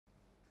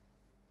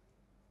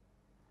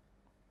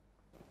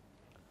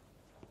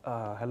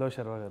Hello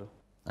Sharva గారు.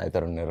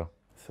 అవుతారు ఉన్నారు.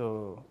 సో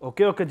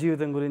ఒకే ఒక్క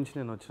జీవితం గురించి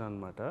నేను వచ్చాను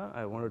అనమాట.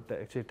 I want to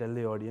actually tell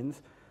the audience,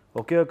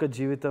 ఒకే ఒక్క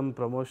జీవితం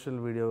ప్రమోషనల్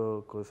వీడియో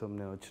కోసం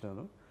నేను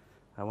వచ్చినాను.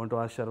 I want to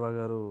ask Sharva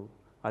గారు,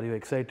 ఆర్ యూ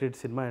ఎక్సైటెడ్?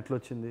 సినిమా ఎట్లా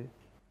వచ్చింది?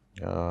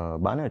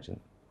 బాగానే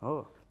వచ్చింది. ఓ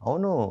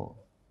అవును,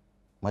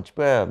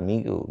 మర్చిపోయా,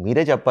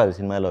 మీరే చెప్పాలి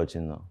సినిమా ఎలా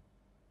వచ్చిందో.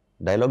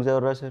 డైలాగ్స్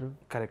ఎవరు రాశారు?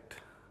 కరెక్ట్,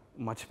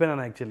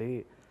 మర్చిపోయాను యాక్చువల్లీ.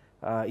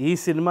 ఈ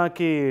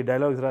సినిమాకి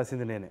డైలాగ్స్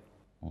రాసింది నేనే.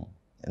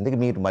 ఎందుకు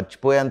మీరు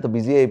మర్చిపోయేంత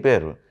బిజీ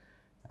అయిపోయారు?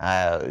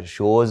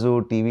 షోజు,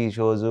 టీవీ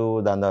షోజు,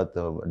 దాని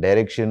తర్వాత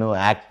డైరెక్షన్,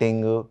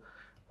 యాక్టింగ్,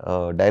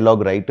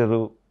 డైలాగ్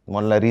రైటరు,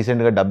 మొన్న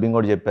రీసెంట్గా డబ్బింగ్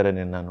కూడా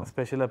చెప్పారని విన్నాను.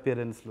 స్పెషల్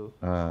అపియరెన్స్లు,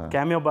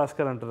 క్యామియో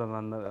భాస్కర్ అంటున్నాను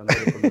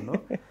అందరూ.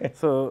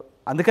 సో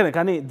అందుకనే,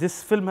 కానీ this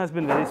film has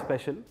been very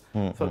special.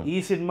 So ఈ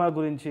సినిమా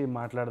గురించి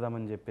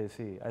మాట్లాడదామని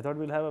చెప్పేసి I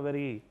thought will have a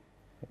very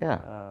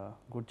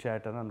good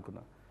chat అని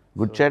అనుకున్నా.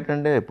 గుడ్ చాట్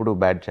అంటే ఎప్పుడు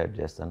బ్యాడ్ చాట్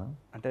చేస్తాను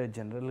అంటే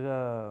జనరల్గా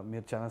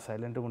మీరు చాలా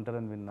సైలెంట్గా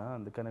ఉంటారని విన్నా,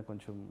 అందుకనే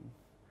కొంచెం.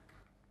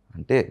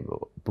 అంటే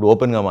ఇప్పుడు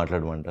ఓపెన్గా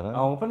మాట్లాడమంటారా?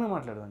 ఓపెన్గా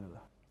మాట్లాడదాం కదా.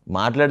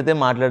 మాట్లాడితే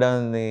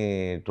మాట్లాడని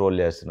ట్రోల్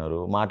చేస్తున్నారు,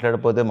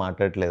 మాట్లాడకపోతే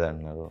మాట్లాడట్లేదు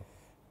అంటున్నారు.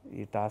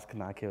 ఈ టాస్క్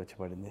నాకే వచ్చి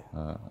పడింది.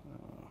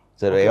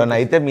 సరే, ఏమన్నా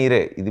అయితే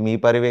మీరే, ఇది మీ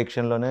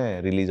పర్యవేక్షణలోనే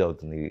రిలీజ్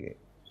అవుతుంది.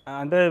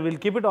 అంటే will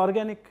keep it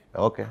organic.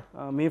 Okay,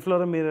 me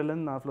floor మీరు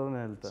వెళ్ళండి, నా ఫ్లోర్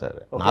నేను వెళ్తాను.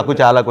 సరే, నాకు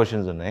చాలా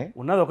క్వశ్చన్స్ ఉన్నాయి.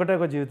 ఉన్నది ఒకటే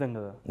ఒక జీవితం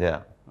కదా. Yeah,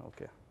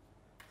 okay.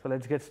 So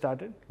let's get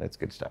started.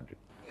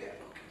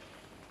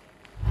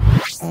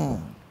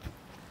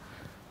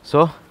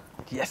 So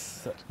yes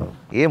sir,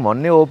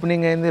 మొన్నే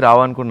ఓపెనింగ్ అయింది,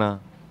 రావనుకున్నా.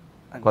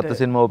 కొత్త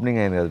సినిమా ఓపెనింగ్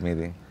అయింది కదా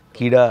మీది,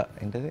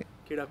 ఏంటది?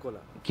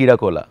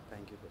 Keedaa Cola.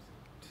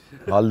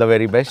 All the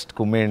very best,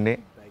 కుమ్మేయండి.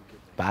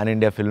 Pan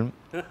India film.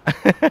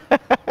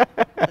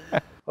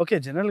 Okay,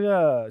 జనరల్గా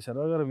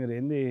శర్వ గారు మీరు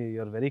ఏంది,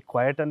 యూఆర్ వెరీ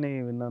క్వైట్ అని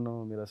విన్నాను.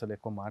 మీరు అసలు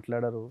ఎక్కువ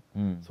మాట్లాడరు,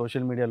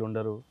 సోషల్ మీడియాలో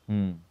ఉండరు,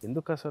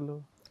 ఎందుకు అసలు?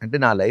 అంటే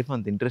నా లైఫ్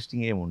అంత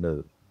ఇంట్రెస్టింగ్ ఏమి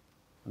ఉండదు,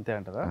 అంతే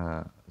అంటారా?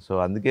 సో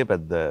అందుకే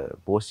పెద్ద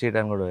పోస్ట్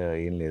చేయడానికి కూడా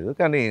ఏం లేదు.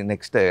 కానీ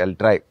next I'll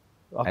try,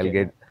 I'll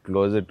get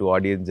closer to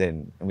audience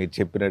and మీరు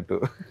చెప్పినట్టు.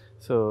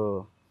 సో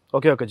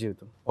ఒకే ఒక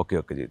జీవితం.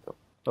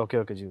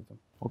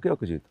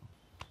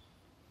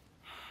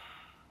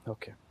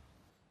 ఓకే,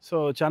 సో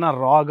చాలా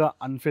రాగా,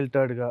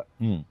 అన్ఫిల్టర్డ్గా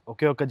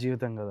ఒకే ఒక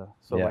జీవితం కదా.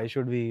 So why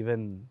should we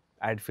even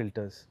add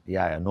filters?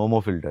 No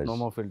more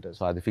filters.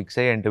 So అది ఫిక్స్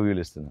అయ్యి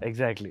ఇంటర్వ్యూలు ఇస్తుంది.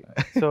 Exactly.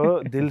 So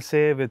Dil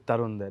say with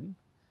Tarun, then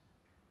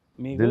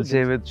Dil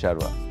say with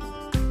Sharva.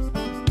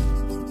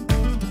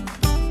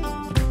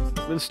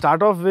 Will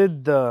start of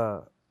with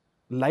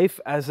life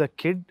as a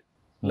kid,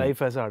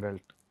 life as a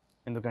adult.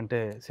 ఎందుకంటే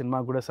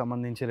సినిమాకు కూడా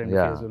సంబంధించి రెండు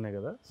ఫేజ్లు ఉన్నాయి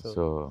కదా.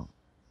 So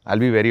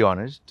I'll be very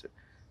honest,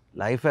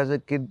 life as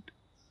a kid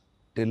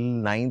till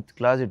 9th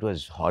class it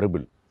was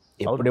horrible.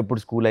 ఎప్పుడెప్పుడు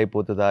school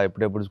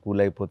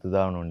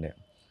అయిపోతుందా అని ఉండే.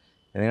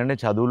 ఎందుకంటే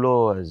చదువులో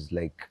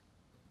లైక్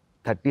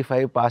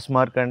 35 పాస్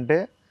మార్క్ అంటే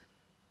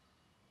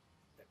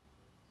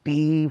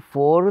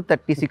T4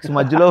 36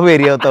 మధ్యలో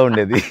వేరీ అవుతూ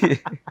ఉండేది.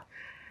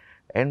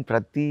 అండ్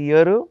ప్రతి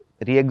ఇయర్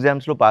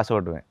ఎగ్జామ్స్లో పాస్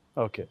అవడమే.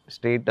 ఓకే,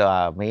 స్టేట్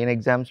మెయిన్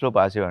ఎగ్జామ్స్లో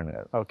పాస్ అయ్యాను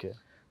కదా. ఓకే.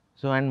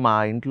 సో అండ్ మా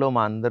ఇంట్లో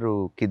మా అందరూ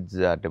కిడ్స్,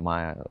 అంటే మా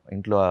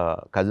ఇంట్లో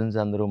కజిన్స్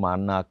అందరూ, మా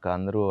అన్న అక్క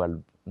అందరూ వాళ్ళు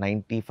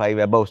 95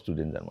 అబవ్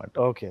స్టూడెంట్స్ అనమాట.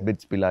 ఓకే,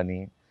 బిట్స్ పిలాని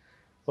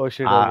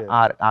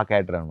ఆ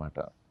క్యాటర్ అనమాట.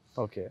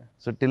 Okay.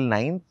 So till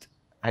 9th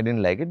I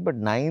didn't like it, but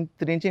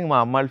 9th నుంచి ఇంక మా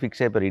అమ్మాయిలు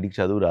ఫిక్స్ అయిపోయారు, వీడికి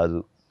చదువు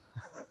రాదు,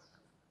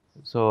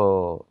 సో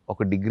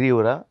ఒక డిగ్రీ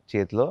ఇవ్వరా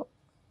చేతిలో,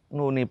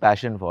 నువ్వు నీ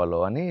ప్యాషన్ ఫాలో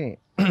అని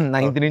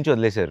 9th నుంచి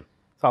వదిలేశారు.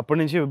 సో అప్పటి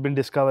నుంచి you bin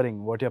discovering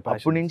what your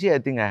passion. అప్పటి నుంచి I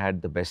think I had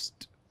the best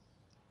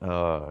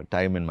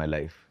time in my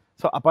life.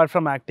 So apart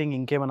from acting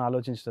ఇంకేమైనా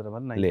ఆలోచించారా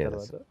మరి?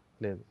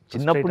 లేదు.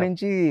 చిన్నప్పటి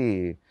నుంచి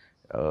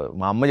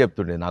మా అమ్మ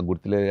చెప్తుండే, నాకు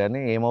గుర్తులేదు కానీ,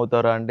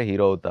 ఏమవుతారా అంటే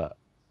హీరో అవుతా,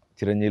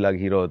 చిరంజీవి లాగా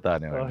హీరో అవుతా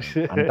అనేవాడు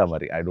అంట.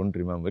 మరి I don't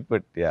remember,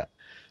 but yeah.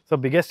 So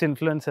biggest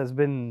influence has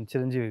been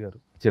Chiranjeevi గారు.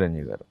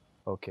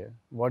 Okay,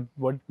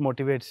 what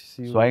motivates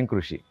you? స్వయం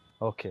కృషి.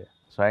 ఓకే,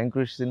 స్వయం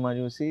కృషి సినిమా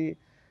చూసి,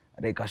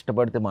 అరే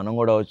కష్టపడితే మనం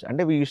కూడా వచ్చు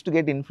అంటే, we use to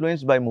get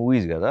influenced by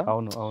movies కదా.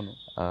 అవును.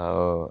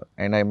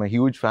 And I'm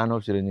huge fan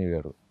of Chiranjeevi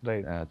గారు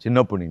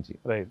చిన్నప్పటి నుంచి.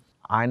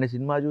 ఆయన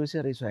సినిమా చూసి,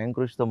 అరే స్వయం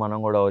కృషితో మనం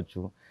కూడా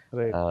అవ్వచ్చు,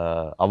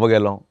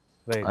 అవ్వగలం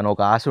అని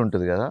ఒక ఆశ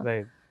ఉంటుంది కదా.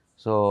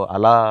 సో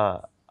అలా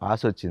ఆశ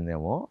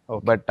వచ్చిందేమో.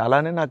 బట్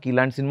అలానే నాకు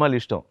ఇలాంటి సినిమాలు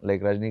ఇష్టం,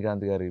 లైక్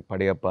రజనీకాంత్ గారి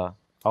పడయప్ప,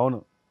 అవును,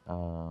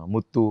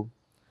 ముత్తు,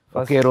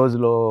 ఒకే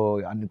రోజులో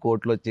అన్ని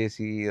కోట్లు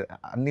వచ్చేసి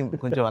అన్ని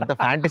కొంచెం అంత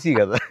ఫ్యాంటసీ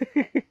కదా.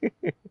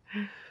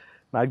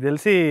 నాకు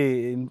తెలిసి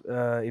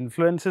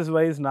ఇన్ఫ్లుయెన్సెస్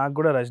వైజ్ నాకు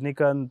కూడా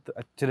రజనీకాంత్,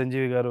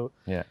 చిరంజీవి గారు.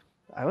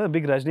 I was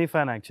big Rajani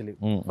fan actually.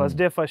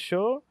 First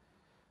show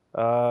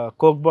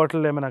coke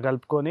bottle ఏమైనా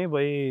కలుపుకొని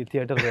పోయి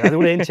థియేటర్, అది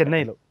కూడా ఏం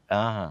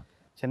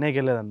చెన్నైకి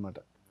వెళ్ళేదన్నమాట.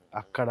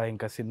 అక్కడ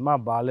ఇంకా సినిమా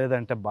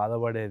బాగాలేదంటే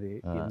బాధపడేది,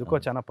 ఎందుకో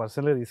చాలా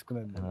పర్సనల్గా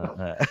తీసుకునేది.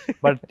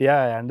 But yeah,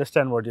 I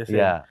understand what you say.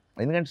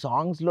 ఎందుకంటే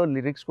సాంగ్స్ లో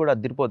లిరిక్స్ కూడా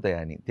అదిరిపోతాయి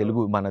అని,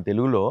 మన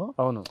తెలుగులో.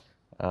 అవును,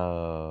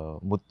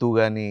 ముత్తు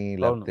కానీ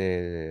లేకపోతే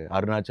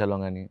అరుణాచలం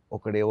కానీ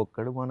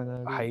ఒక్కడు మన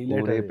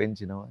హైలైట్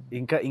పెంచిన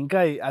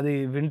ఇంకా అది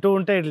వింటూ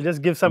ఉంటే it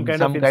just give some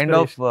kind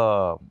of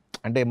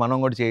అంటే మనం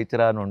కూడా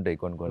చేయొచ్చురా అని ఉంటాయి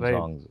కొన్ని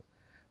సాంగ్స్.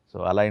 సో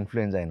అలా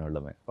ఇన్ఫ్లుయెన్స్ అయిన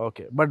వాళ్ళమే.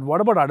 Okay, but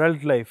what about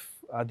adult life?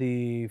 అది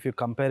if you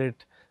compare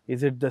it,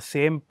 is it the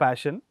same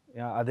passion?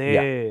 అదే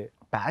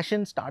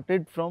passion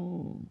started from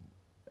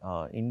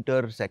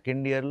inter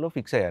second ఇయర్లో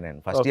ఫిక్స్ అయ్యా నేను.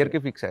 ఫస్ట్ ఇయర్కి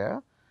ఫిక్స్ అయ్యా.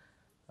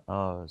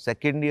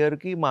 సెకండ్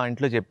ఇయర్కి మా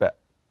ఇంట్లో చెప్పా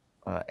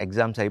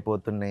ఎగ్జామ్స్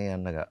అయిపోతున్నాయి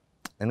అన్నగా.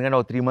 ఎందుకంటే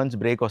ఒక 3 months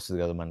బ్రేక్ వస్తుంది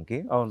కదా మనకి.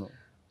 అవును.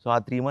 సో ఆ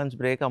 3 months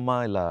బ్రేక్ అమ్మ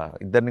ఇలా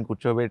ఇద్దరిని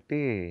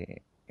కూర్చోబెట్టి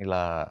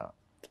ఇలా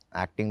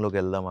యాక్టింగ్లోకి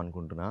వెళ్దాం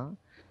అనుకుంటున్నా,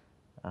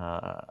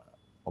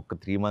 ఒక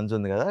 3 months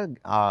ఉంది కదా.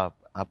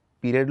 ఆ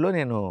పీరియడ్లో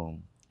నేను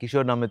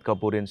కిషోర్ నమిత్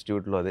కపూర్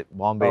ఇన్స్టిట్యూట్లో అదే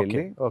బాంబే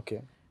వెళ్ళి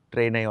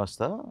ట్రైన్ అయ్యి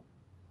వస్తా.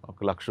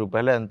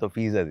 ₹1,00,000 ఎంతో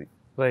ఫీజు అది.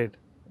 రైట్.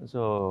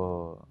 సో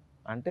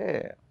అంటే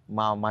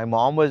my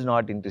mom was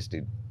not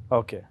interested.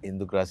 Okay,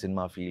 ఎందుకు రా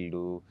సినిమా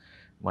ఫీల్డు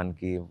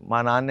మనకి. మా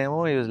నాన్నేమో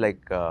ఈ వాజ్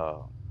లైక్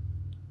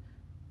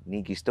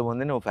నీకు ఇష్టం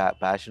ఉంది, నువ్వు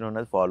ప్యాషన్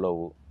ఉన్నది ఫాలో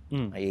అవ్వు,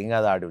 ఏం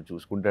కాదు ఆడు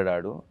చూసుకుంటాడు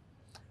ఆడు.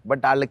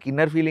 బట్ వాళ్ళకి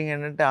ఇన్నర్ ఫీలింగ్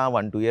ఏంటంటే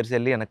 1-2 years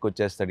వెళ్ళి వెనక్కి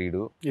వచ్చేస్తాడు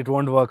వీడు, ఇట్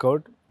వోంట్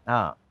వర్క్అవుట్,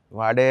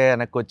 వాడే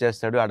వెనక్కి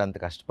వచ్చేస్తాడు, ఆడంత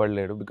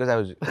కష్టపడలేడు. Because I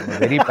was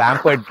very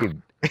pampered kid.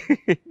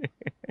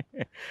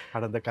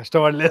 ఆడంత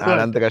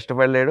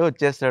కష్టపడలేడు,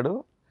 వచ్చేస్తాడు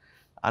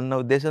అన్న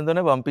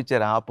ఉద్దేశంతోనే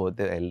పంపించారు.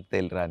 పోతే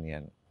వెళ్ళరా అని.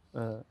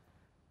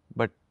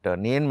 బట్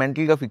నేను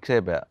మెంటల్గా ఫిక్స్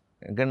అయిపోయా,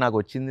 ఎందుకంటే నాకు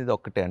వచ్చింది ఇది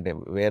ఒక్కటే, అంటే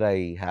where I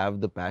have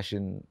the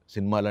passion.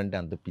 సినిమాలు అంటే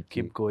అంత పిచ్చి.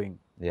 Keep going.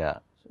 యా.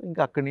 సో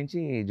ఇంకా అక్కడి నుంచి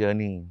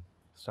జర్నీ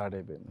స్టార్ట్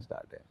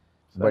అయిపోయింది.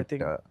 But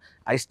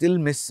I still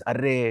miss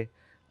array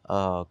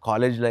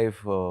college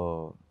life,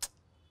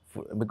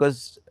 because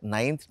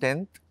 9th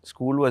 10th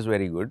school was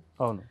very good.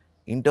 అవును.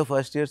 Inter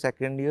first year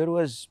second year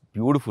was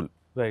beautiful.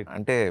 Right.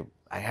 అంటే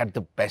I had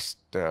the best.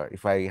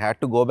 If I had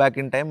to go back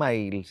in time,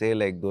 I'll say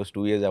like those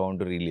 2 years I want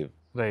to relive.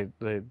 Right.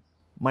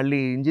 మళ్ళీ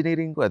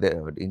engineering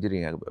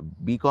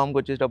బీకామ్కి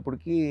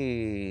వచ్చేటప్పటికి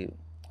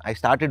I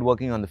started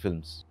working on the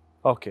films.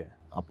 Okay.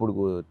 అప్పుడు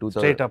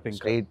straight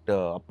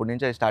అప్పటి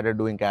నుంచి I started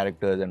doing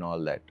characters and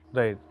all that.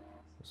 Right.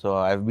 So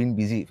I have been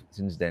busy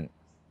since then.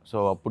 So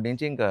అప్పటి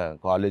నుంచి ఇంకా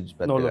college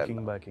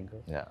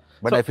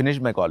but I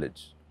finished my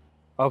college.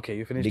 Okay,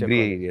 you finished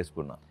degree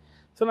చేసుకున్నా.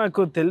 So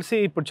నాకు తెలిసి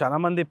ఇప్పుడు చాలా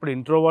మంది ఇప్పుడు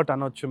ఇంట్రోవర్ట్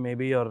అనొచ్చు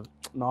maybe, are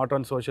not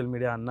on social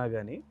media అన్నా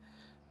కానీ,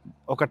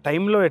 ఒక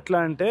టైంలో ఎట్లా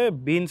అంటే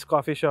బీన్స్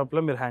కాఫీ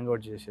షాప్లో మీరు హ్యాంగ్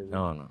అవుట్ చేసేది.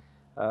 అవును.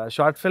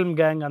 షార్ట్ ఫిల్మ్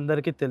గ్యాంగ్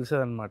అందరికీ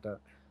తెలిసేది అనమాట.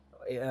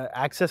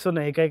 యాక్సెస్ ఉన్న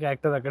ఏకైక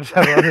యాక్టర్ అక్కడ,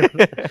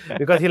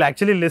 because he'll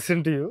actually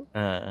listen to you.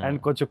 And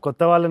కొంచెం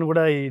కొత్త వాళ్ళని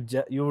కూడా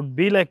you would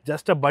be like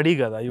just a body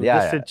కదా, you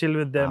just chill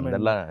with them.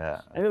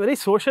 Very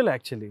social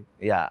actually.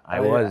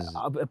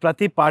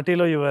 ప్రతి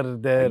పార్టీలో యువర్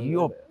దేర్.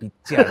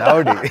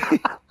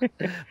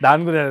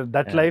 దాని గురించి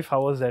that life,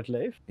 how was that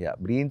life?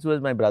 బ్రీన్స్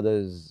was my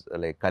brothers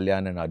like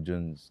Kalyan and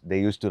Arjun's,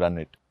 they use to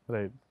run it.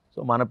 Right. So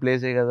మన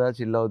ప్లేసే కదా,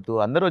 chill అవుతూ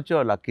అందరూ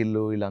వచ్చేవాళ్ళు, అఖిల్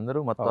వీళ్ళందరూ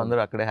మొత్తం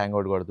అందరూ అక్కడే హ్యాంగ్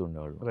అవుట్ కొడుతూ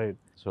ఉండేవాళ్ళు. రైట్.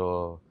 సో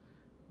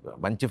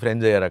మంచి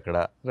ఫ్రెండ్స్ అయ్యారు అక్కడ.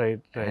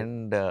 రైట్.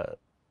 అండ్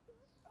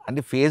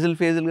అంటే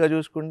ఫేజులుగా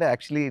చూసుకుంటే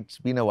actually it's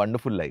been a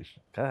wonderful life.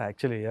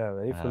 Actually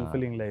very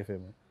fulfilling life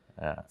ఏమో.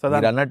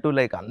 మీరు అన్నట్టు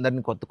లైక్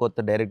అందరిని కొత్త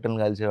డైరెక్టర్ని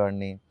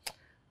కలిసేవాడిని.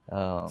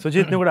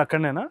 సుజిత్ని కూడా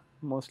అక్కడనేనా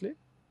మోస్ట్లీ?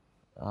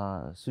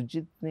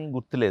 సుజిత్ని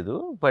గుర్తులేదు,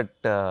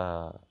 బట్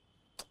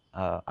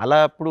అలా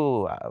అప్పుడు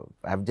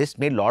I just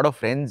made lot of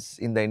friends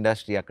in the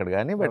industry అక్కడ.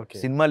 కానీ బట్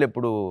సినిమాలు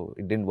ఎప్పుడు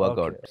it didn't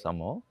work out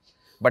somehow.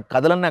 But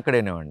కథలన్నీ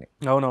అక్కడేనేవాడిని.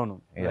 అవునవును,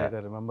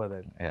 రిమెంబర్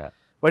దట్.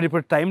 బట్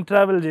ఇప్పుడు టైం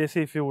ట్రావెల్ చేసి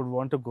if you would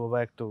want to go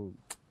back to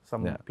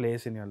some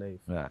place in your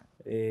life,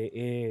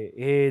 ఏ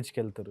ఏజ్కి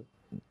వెళ్తారు?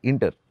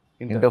 Inter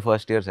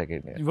first year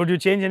second year. Would you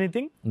change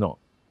anything? No.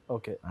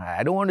 Okay.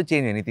 I don't want to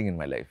change anything in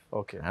my life.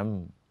 Okay. I'm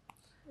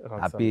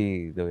happy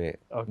the way.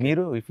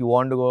 మీరు if you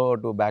want to go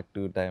to back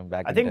to time,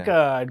 back I think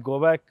I'd go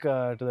back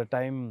to the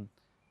time.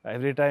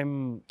 Every time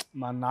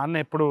మా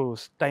నాన్న ఎప్పుడు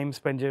time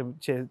spend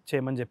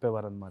చేయమని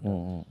చెప్పేవారు అనమాట.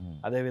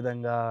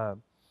 అదేవిధంగా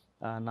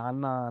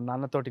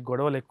నాన్నతోటి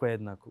గొడవలు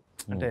ఎక్కువయ్యేది నాకు,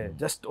 అంటే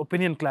జస్ట్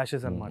ఒపీనియన్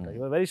క్లాషెస్ అనమాట.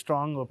 Your very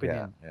strong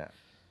opinion.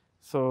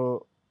 So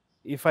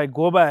if I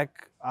go back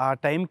ఆ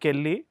టైంకి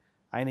వెళ్ళి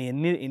ఆయన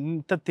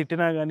ఎంత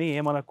తిట్టినా కానీ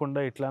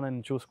ఏమనకుండా ఇట్లా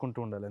నేను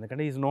చూసుకుంటూ ఉండాలి,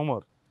 ఎందుకంటే is no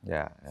more.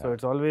 So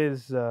it's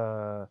always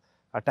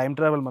ఆ టైం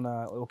ట్రావెల్ మన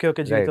ఒకే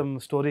జీవితం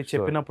స్టోరీ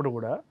చెప్పినప్పుడు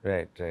కూడా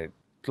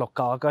ఇట్లా ఒక్క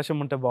అవకాశం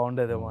ఉంటే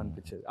బాగుండేదేమో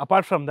అనిపించేది.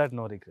 Apart from that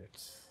no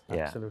regrets.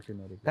 Absolutely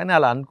no regrets. కానీ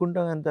అలా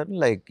అనుకుంటాం అంటారు,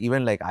 like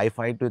even like I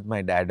fight with my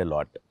dad a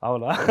lot.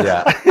 అవునా?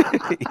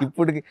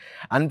 ఇప్పుడు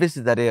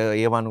అనిపిస్తుంది అరే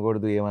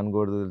ఏమనకూడదు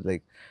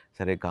లైక్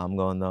సరే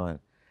కామ్గా ఉందాం అని.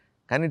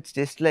 కానీ it's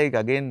just like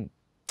again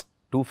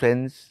 2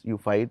 friends you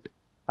fight,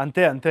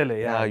 అంతేలే,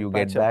 యూ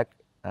గెట్ బ్యాక్.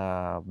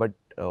 బట్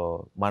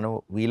మనం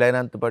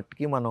వీలైనంత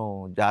బట్టికి మనం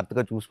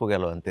జాగ్రత్తగా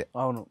చూసుకోగలం అంతే.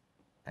 అవును.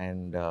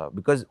 And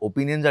because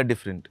opinions are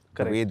different.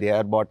 The way they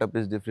are brought up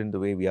is different,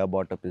 the way we are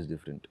brought up is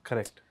different.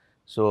 Correct.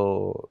 So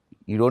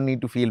you don't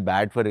need to feel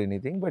bad for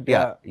anything, but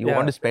you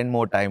want to spend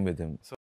more time with him.